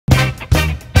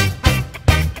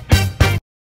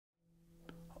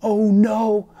Oh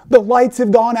no, the lights have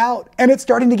gone out and it's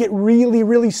starting to get really,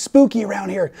 really spooky around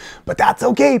here. But that's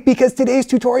okay because today's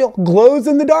tutorial glows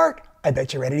in the dark. I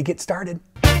bet you're ready to get started.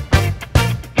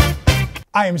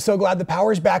 I am so glad the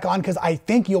power's back on because I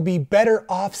think you'll be better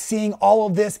off seeing all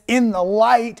of this in the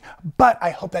light, but I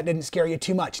hope that didn't scare you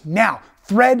too much. Now,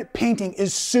 thread painting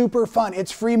is super fun.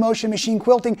 It's free motion machine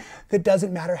quilting that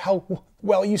doesn't matter how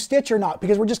well you stitch or not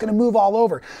because we're just going to move all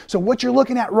over. So what you're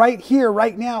looking at right here,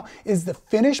 right now, is the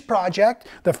finished project,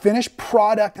 the finished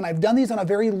product, and I've done these on a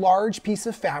very large piece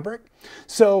of fabric.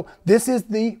 So this is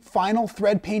the final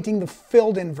thread painting, the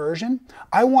filled in version.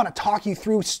 I want to talk you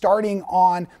through starting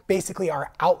on basically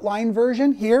our outline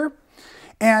version here.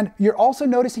 And you're also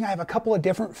noticing I have a couple of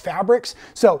different fabrics.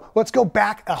 So let's go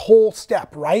back a whole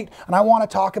step, right? And I want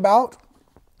to talk about,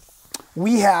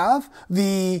 we have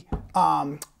the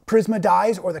Prisma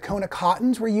dyes or the Kona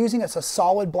cottons we're using. It's a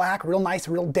solid black, real nice,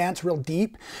 real dense, real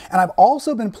deep. And I've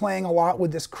also been playing a lot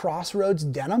with this Crossroads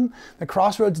denim. The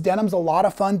Crossroads denim's a lot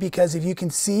of fun because if you can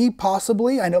see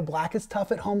possibly, I know black is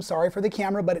tough at home, sorry for the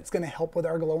camera, but it's going to help with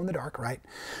our glow in the dark, right?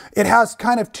 It has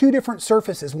kind of two different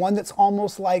surfaces, one that's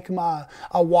almost like a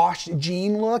washed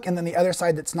jean look, and then the other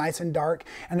side that's nice and dark.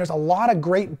 And there's a lot of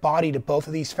great body to both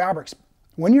of these fabrics.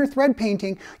 When you're thread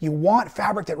painting, you want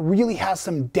fabric that really has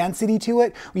some density to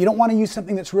it. You don't want to use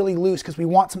something that's really loose because we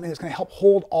want something that's going to help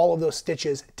hold all of those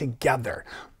stitches together.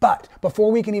 But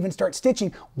before we can even start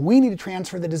stitching, we need to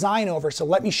transfer the design over. So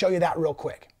let me show you that real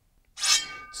quick.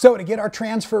 So to get our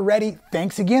transfer ready,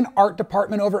 thanks again, art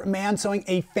department over at Man Sewing,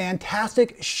 a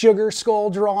fantastic sugar skull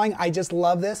drawing. I just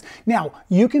love this. Now,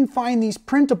 you can find these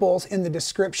printables in the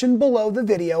description below the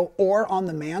video or on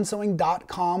the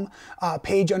mansewing.com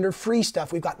page under free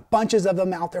stuff. We've got bunches of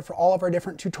them out there for all of our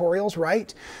different tutorials,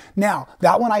 right? Now,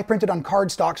 that one I printed on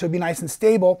cardstock, so it'd be nice and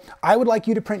stable. I would like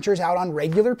you to print yours out on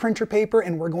regular printer paper,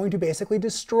 and we're going to basically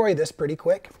destroy this pretty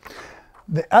quick.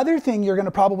 The other thing you're going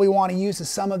to probably want to use is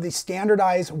some of the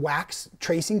standardized wax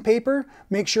tracing paper.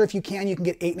 Make sure if you can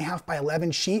get 8.5 by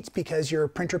 11 sheets because your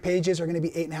printer pages are going to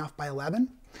be 8.5 by 11.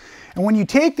 And when you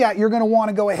take that, you're going to want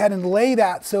to go ahead and lay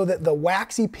that so that the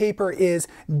waxy paper is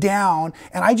down.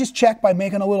 And I just check by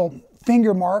making a little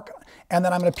finger mark, and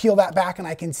then I'm going to peel that back and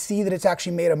I can see that it's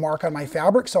actually made a mark on my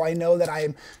fabric. So I know that I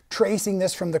am tracing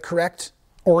this from the correct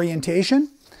orientation.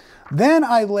 Then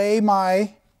I lay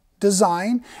my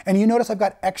design, and you notice I've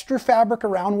got extra fabric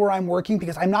around where I'm working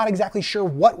because I'm not exactly sure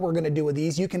what we're going to do with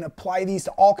these. You can apply these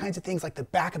to all kinds of things, like the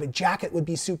back of a jacket would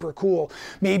be super cool.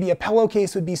 Maybe a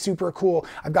pillowcase would be super cool.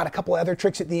 I've got a couple other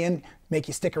tricks at the end, make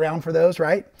you stick around for those,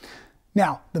 right?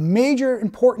 Now, the major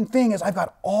important thing is I've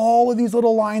got all of these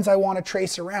little lines I want to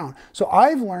trace around. So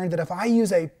I've learned that if I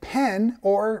use a pen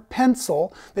or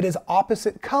pencil that is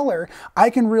opposite color,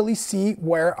 I can really see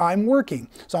where I'm working.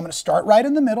 So I'm going to start right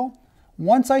in the middle.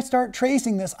 Once I start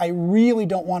tracing this, I really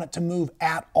don't want it to move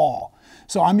at all.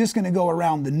 So I'm just going to go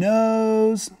around the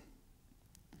nose.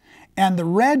 And the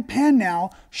red pen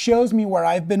now shows me where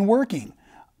I've been working.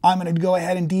 I'm going to go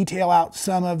ahead and detail out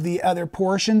some of the other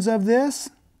portions of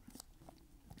this.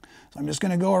 So I'm just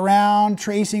going to go around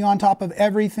tracing on top of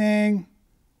everything,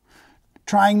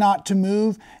 trying not to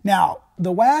move. Now,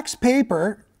 the wax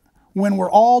paper, when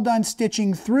we're all done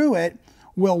stitching through it,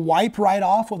 we'll wipe right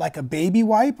off with like a baby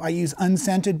wipe. I use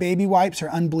unscented baby wipes or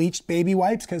unbleached baby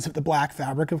wipes because of the black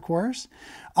fabric, of course.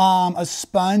 A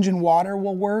sponge and water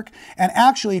will work. And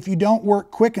actually, if you don't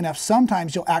work quick enough,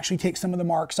 sometimes you'll actually take some of the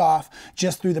marks off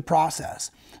just through the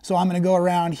process. So I'm going to go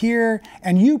around here,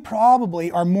 and you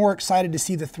probably are more excited to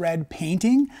see the thread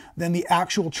painting than the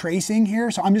actual tracing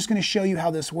here. So I'm just going to show you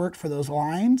how this worked for those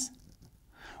lines.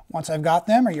 Once I've got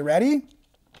them, are you ready?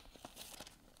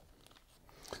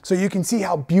 So you can see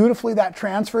how beautifully that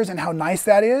transfers and how nice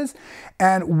that is.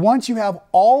 And once you have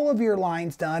all of your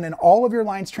lines done and all of your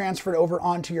lines transferred over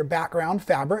onto your background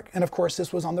fabric, and of course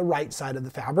this was on the right side of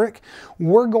the fabric,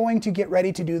 we're going to get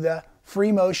ready to do the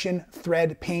free motion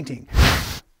thread painting.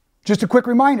 Just a quick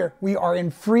reminder, we are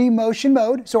in free motion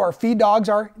mode, so our feed dogs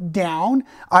are down.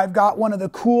 I've got one of the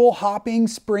cool hopping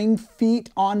spring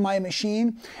feet on my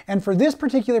machine. And for this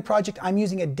particular project, I'm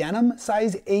using a denim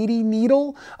size 80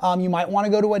 needle. You might want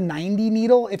to go to a 90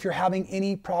 needle if you're having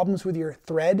any problems with your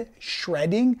thread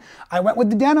shredding. I went with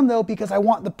the denim though because I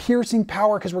want the piercing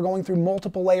power because we're going through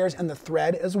multiple layers and the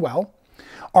thread as well.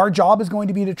 Our job is going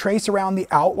to be to trace around the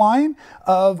outline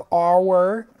of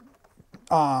our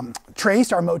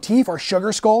traced, our motif, our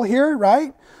sugar skull here,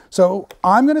 right? So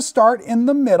I'm going to start in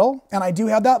the middle, and I do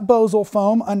have that bosal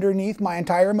foam underneath my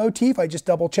entire motif. I just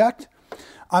double checked.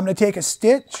 I'm going to take a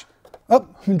stitch. Oh,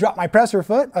 drop my presser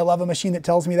foot. I love a machine that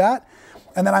tells me that.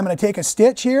 And then I'm going to take a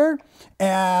stitch here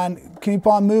and keep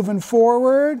on moving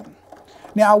forward.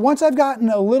 Now, once I've gotten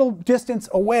a little distance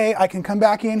away, I can come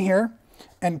back in here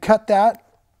and cut that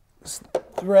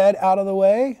thread out of the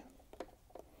way,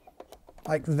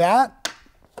 like that.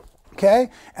 Okay,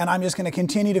 and I'm just going to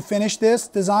continue to finish this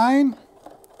design.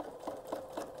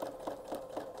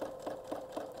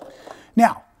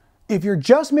 Now, if you're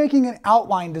just making an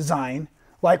outline design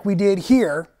like we did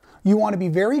here, you want to be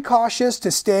very cautious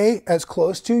to stay as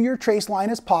close to your trace line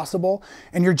as possible,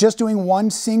 and you're just doing one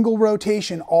single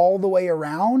rotation all the way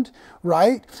around,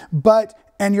 right?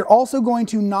 And you're also going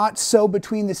to not sew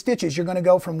between the stitches. You're going to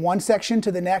go from one section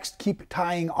to the next, keep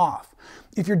tying off.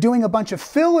 If you're doing a bunch of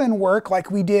fill-in work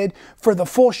like we did for the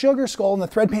full sugar skull and the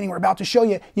thread painting we're about to show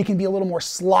you, you can be a little more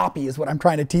sloppy is what I'm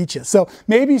trying to teach you. So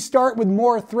maybe start with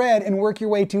more thread and work your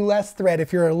way to less thread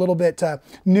if you're a little bit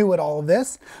new at all of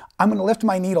this. I'm going to lift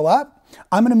my needle up.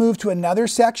 I'm going to move to another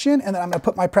section, and then I'm going to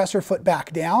put my presser foot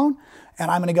back down, and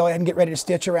I'm going to go ahead and get ready to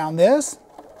stitch around this.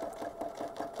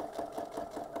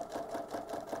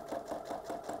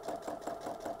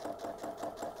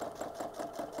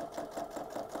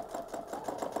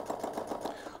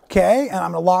 Okay, and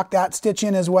I'm going to lock that stitch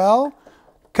in as well,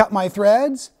 cut my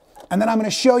threads, and then I'm going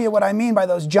to show you what I mean by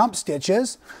those jump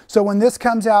stitches. So when this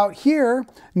comes out here,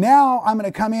 now I'm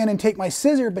going to come in and take my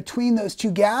scissor between those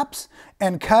two gaps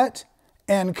and cut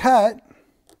and cut.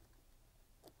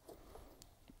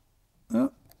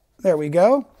 Oh, there we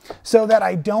go. So that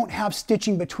I don't have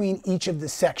stitching between each of the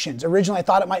sections. Originally I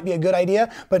thought it might be a good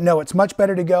idea, but no, it's much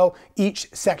better to go each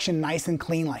section nice and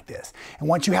clean like this. And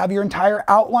once you have your entire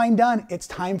outline done, it's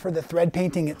time for the thread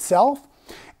painting itself.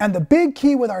 And the big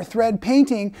key with our thread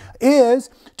painting is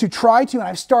to try to, and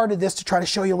I've started this to try to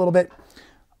show you a little bit,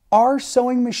 our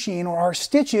sewing machine or our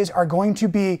stitches are going to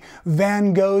be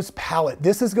Van Gogh's palette.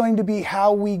 This is going to be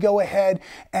how we go ahead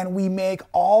and we make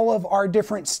all of our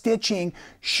different stitching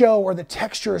show, or the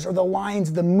textures or the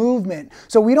lines, the movement.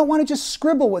 So we don't want to just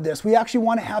scribble with this. We actually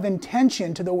want to have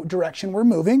intention to the direction we're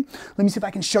moving. Let me see if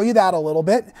I can show you that a little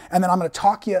bit, and then I'm going to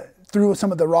talk you through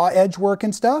some of the raw edge work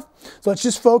and stuff. So let's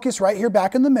just focus right here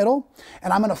back in the middle,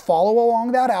 and I'm going to follow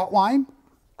along that outline.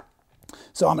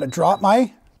 So I'm going to drop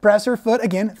my presser foot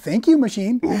again. Thank you,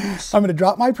 machine. I'm going to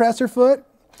drop my presser foot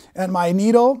and my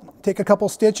needle, take a couple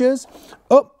stitches.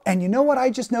 Oh, and you know what I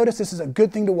just noticed? This is a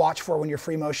good thing to watch for when you're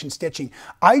free motion stitching.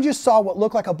 I just saw what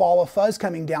looked like a ball of fuzz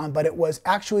coming down, but it was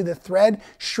actually the thread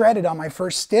shredded on my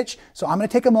first stitch. So I'm going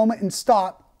to take a moment and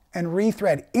stop and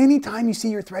rethread. Anytime you see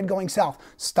your thread going south,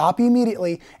 stop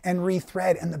immediately and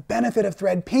rethread. And the benefit of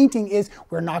thread painting is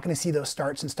we're not going to see those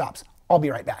starts and stops. I'll be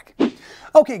right back.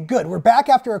 Okay, good. We're back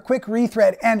after a quick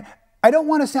rethread, and I don't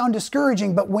want to sound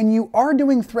discouraging, but when you are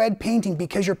doing thread painting,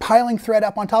 because you're piling thread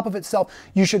up on top of itself,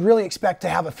 you should really expect to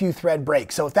have a few thread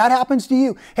breaks. So if that happens to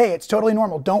you, hey, it's totally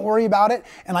normal. Don't worry about it.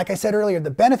 And like I said earlier,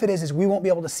 the benefit is we won't be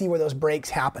able to see where those breaks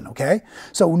happen, okay?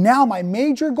 So now my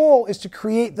major goal is to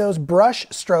create those brush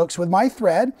strokes with my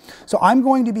thread. So I'm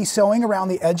going to be sewing around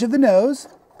the edge of the nose.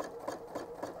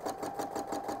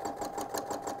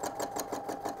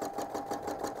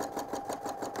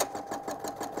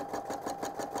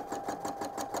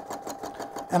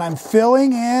 And I'm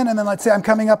filling in, and then let's say I'm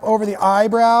coming up over the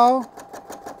eyebrow.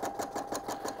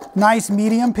 Nice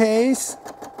medium pace.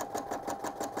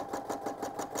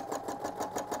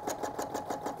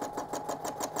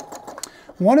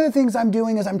 One of the things I'm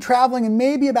doing is I'm traveling in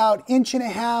maybe about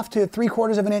 1.5 to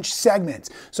 3/4 of an inch segments.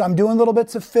 So I'm doing little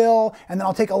bits of fill, and then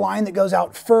I'll take a line that goes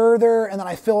out further, and then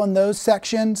I fill in those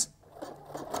sections.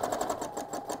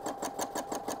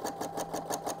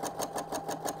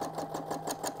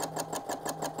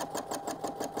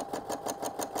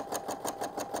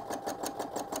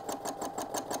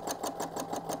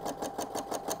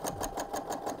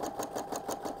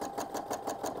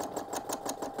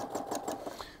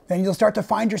 Then you'll start to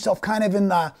find yourself kind of in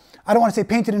the, I don't want to say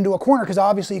painted into a corner, because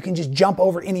obviously you can just jump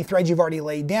over any threads you've already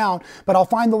laid down, but I'll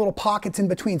find the little pockets in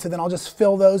between. So then I'll just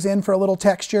fill those in for a little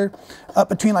texture up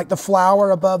between like the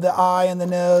flower above the eye and the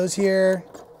nose here.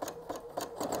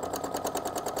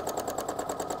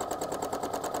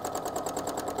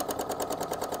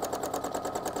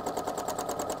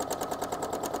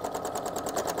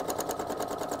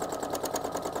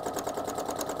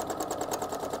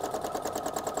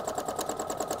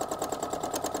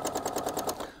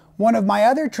 One of my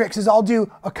other tricks is I'll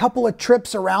do a couple of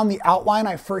trips around the outline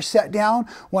I first set down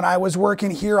when I was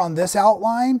working here on this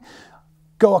outline.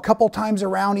 Go a couple times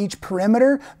around each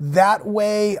perimeter. That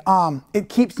way it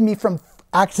keeps me from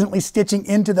accidentally stitching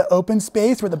into the open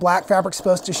space where the black fabric's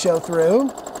supposed to show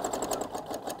through.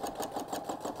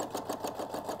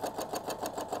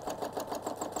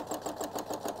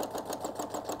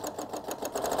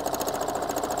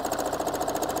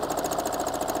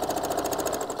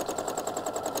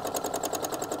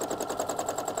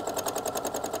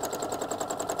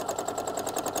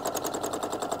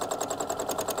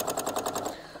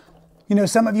 You know,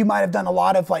 some of you might have done a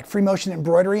lot of like free motion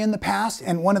embroidery in the past,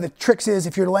 and one of the tricks is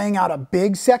if you're laying out a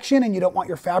big section and you don't want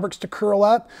your fabrics to curl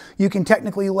up, you can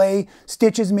technically lay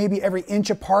stitches maybe every inch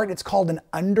apart. It's called an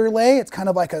underlay. It's kind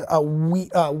of like a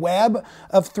web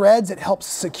of threads that helps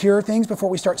secure things before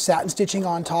we start satin stitching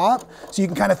on top. So you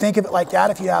can kind of think of it like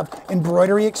that. If you have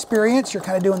embroidery experience, you're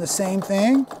kind of doing the same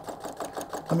thing.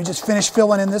 Let me just finish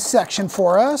filling in this section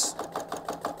for us.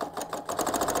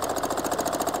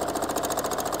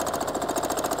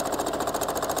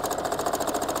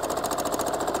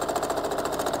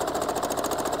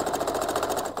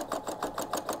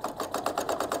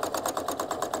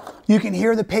 You can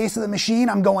hear the pace of the machine.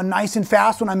 I'm going nice and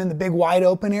fast when I'm in the big wide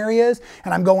open areas,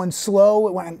 and I'm going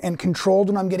slow and controlled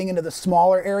when I'm getting into the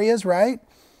smaller areas, right?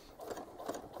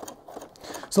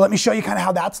 So let me show you kind of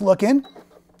how that's looking.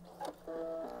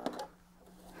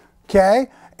 Okay,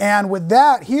 and with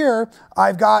that here,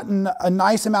 I've gotten a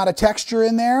nice amount of texture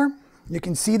in there. You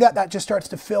can see that just starts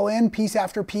to fill in piece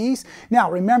after piece.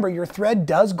 Now remember, your thread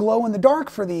does glow in the dark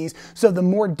for these, so the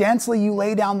more densely you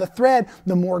lay down the thread,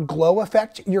 the more glow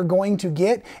effect you're going to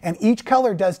get, and each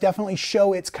color does definitely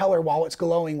show its color while it's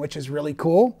glowing, which is really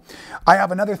cool. I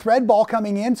have another thread ball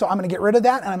coming in, so I'm going to get rid of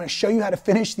that, and I'm going to show you how to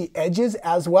finish the edges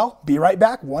as well. Be right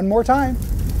back one more time.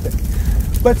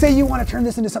 Let's say you want to turn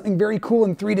this into something very cool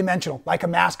and three-dimensional, like a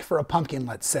mask for a pumpkin,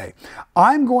 let's say.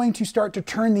 I'm going to start to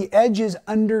turn the edges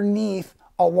underneath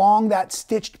along that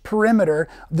stitched perimeter,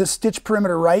 the stitch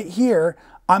perimeter right here.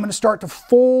 I'm going to start to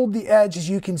fold the edge, as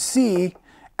you can see,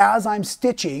 as I'm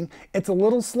stitching. It's a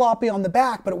little sloppy on the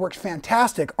back, but it works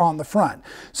fantastic on the front.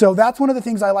 So that's one of the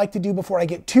things I like to do before I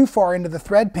get too far into the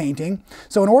thread painting.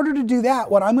 So in order to do that,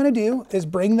 what I'm going to do is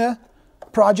bring the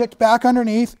project back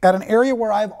underneath at an area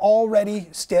where I've already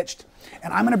stitched,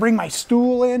 and I'm going to bring my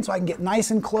stool in so I can get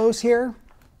nice and close here.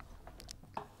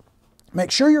 Make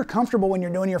sure you're comfortable when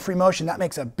you're doing your free motion. That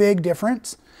makes a big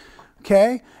difference.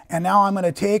 Okay, and now I'm going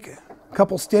to take a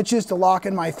couple stitches to lock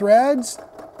in my threads.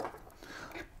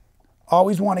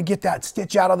 Always want to get that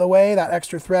stitch out of the way, that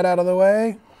extra thread out of the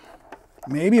way.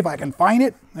 Maybe if I can find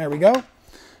it. There we go.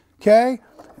 Okay.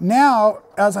 Now,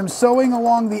 as I'm sewing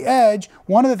along the edge,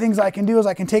 one of the things I can do is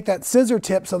I can take that scissor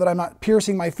tip so that I'm not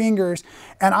piercing my fingers,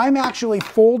 and I'm actually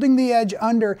folding the edge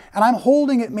under, and I'm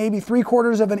holding it maybe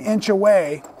 3/4 of an inch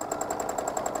away.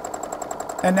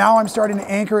 And now I'm starting to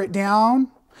anchor it down.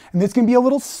 And this can be a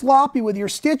little sloppy with your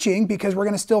stitching because we're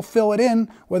going to still fill it in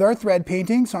with our thread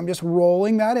painting. So I'm just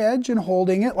rolling that edge and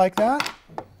holding it like that.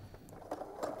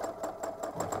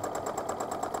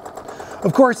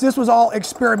 Of course, this was all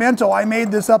experimental. I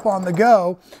made this up on the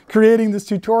go, creating this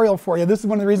tutorial for you. This is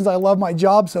one of the reasons I love my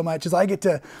job so much, is I get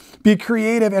to be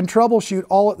creative and troubleshoot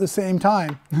all at the same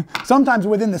time. Sometimes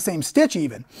within the same stitch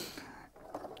even.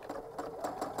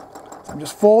 So I'm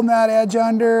just folding that edge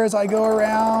under as I go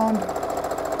around.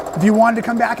 If you wanted to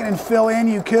come back in and fill in,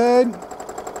 you could.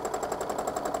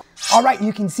 All right,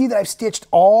 you can see that I've stitched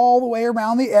all the way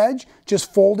around the edge,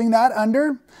 just folding that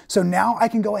under. So now I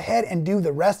can go ahead and do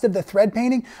the rest of the thread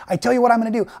painting. I tell you what I'm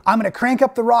going to do. I'm going to crank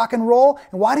up the rock and roll.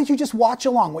 And why don't you just watch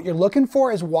along? What you're looking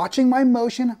for is watching my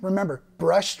motion. Remember,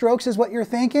 brush strokes is what you're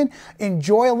thinking.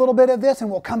 Enjoy a little bit of this and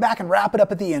we'll come back and wrap it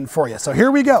up at the end for you. So here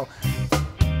we go.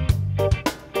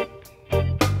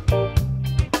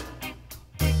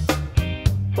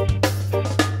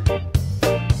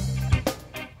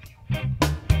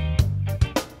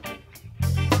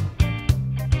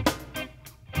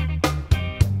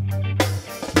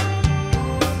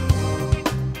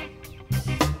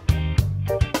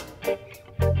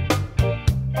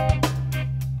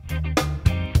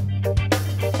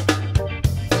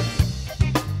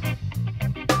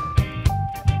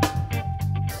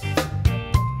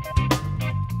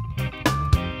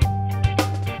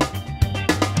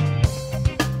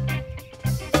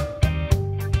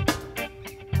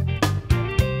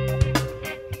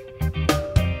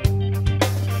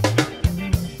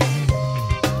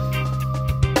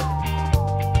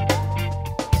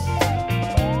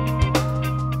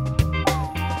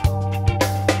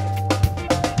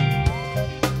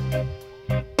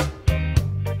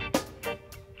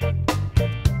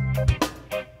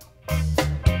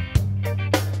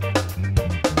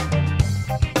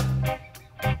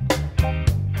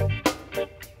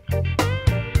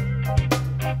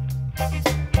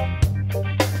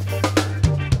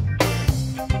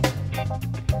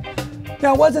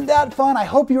 Now, wasn't that fun? I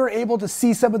hope you were able to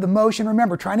see some of the motion.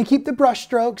 Remember, trying to keep the brush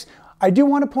strokes. I do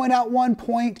want to point out one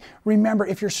point. Remember,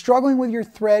 if you're struggling with your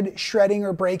thread shredding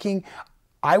or breaking,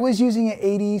 I was using an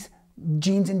 80s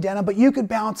jeans and denim, but you could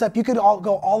bounce up. You could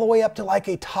go all the way up to like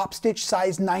a top stitch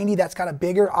size 90. That's got a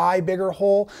bigger eye, bigger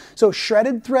hole. So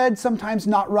shredded thread sometimes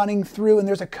not running through, and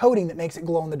there's a coating that makes it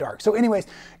glow in the dark. So anyways,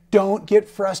 don't get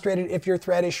frustrated if your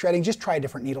thread is shredding. Just try a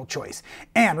different needle choice.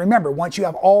 And remember, once you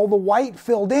have all the white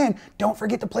filled in, don't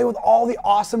forget to play with all the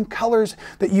awesome colors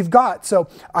that you've got. So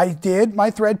I did my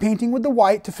thread painting with the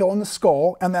white to fill in the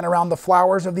skull, and then around the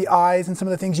flowers of the eyes and some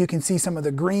of the things, you can see some of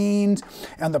the greens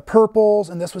and the purples,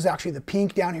 and this was actually the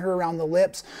pink down here around the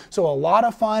lips. So a lot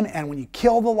of fun, and when you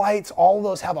kill the lights, all of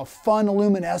those have a fun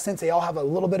luminescence. They all have a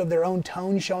little bit of their own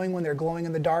tone showing when they're glowing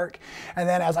in the dark. And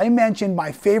then, as I mentioned,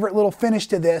 my favorite little finish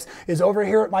to this is over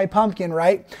here at my pumpkin,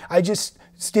 right? I just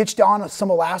stitched on some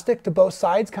elastic to both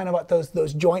sides, kind of at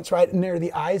those joints right near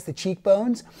the eyes, the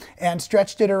cheekbones, and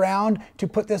stretched it around to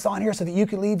put this on here so that you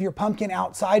can leave your pumpkin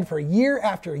outside for year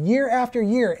after year after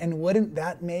year. And wouldn't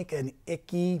that make an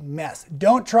icky mess?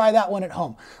 Don't try that one at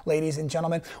home, ladies and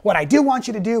gentlemen. What I do want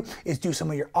you to do is do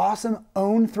some of your awesome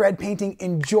own thread painting.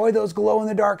 Enjoy those glow in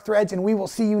the dark threads, and we will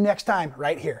see you next time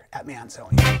right here at Man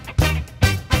Sewing.